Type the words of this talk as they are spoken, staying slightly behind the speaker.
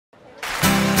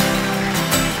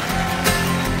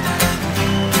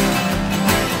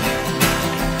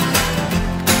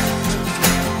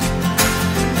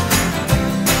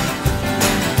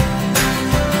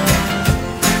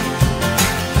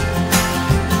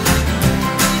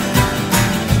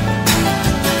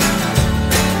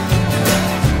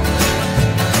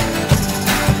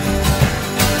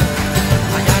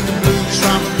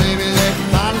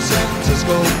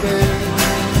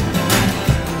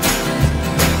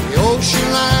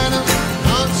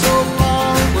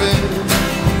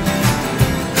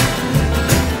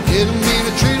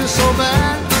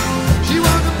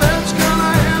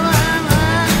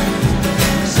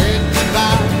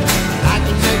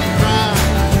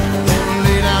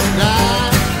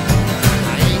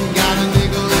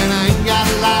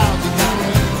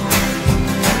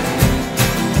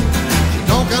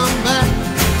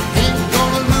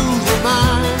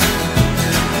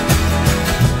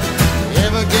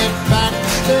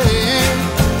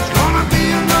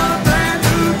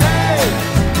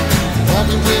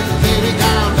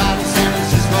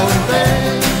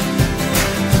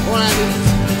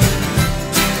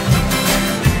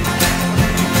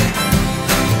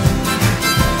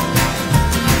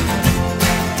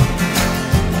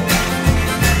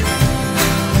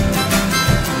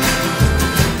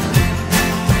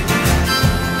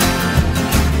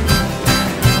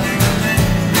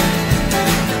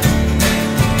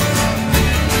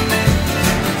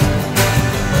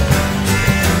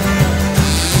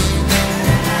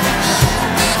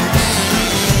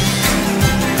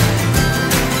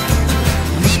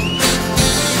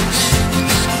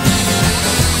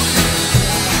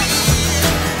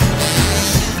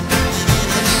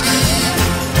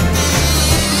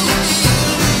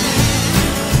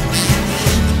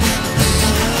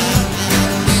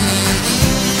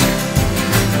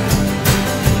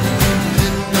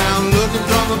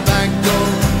back door,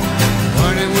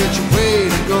 wondering which way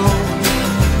to go.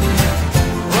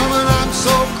 Woman I'm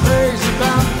so crazy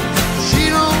about, she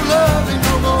don't love me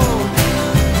no more.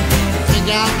 Think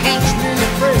I'll catch me a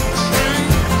freight train,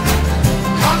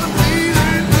 'cause I'm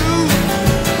feeling blue.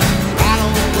 I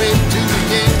don't wait to the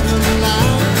end of the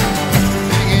line,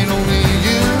 thinking only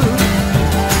you.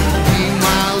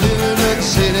 Meanwhile, living in the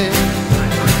city,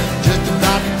 just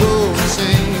about to go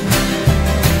insane.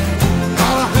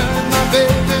 All I heard my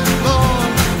baby's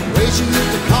voice, way she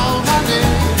used to call my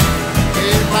name.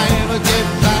 If I ever get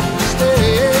back to stay,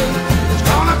 it's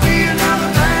gonna be another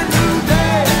brand new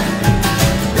day.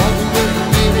 Walking with the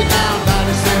baby down by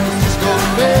the San Francisco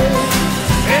Bay.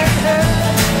 Hey, hey.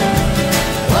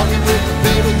 Walking with the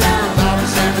baby down by the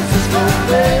San Francisco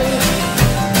Bay.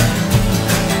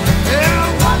 Yeah,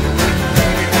 walking with the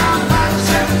baby down by the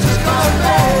San Francisco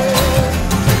Bay.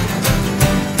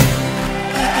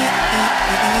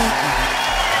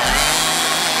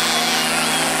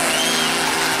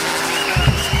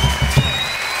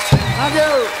 Thank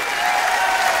you.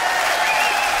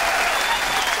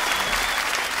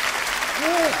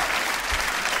 Good.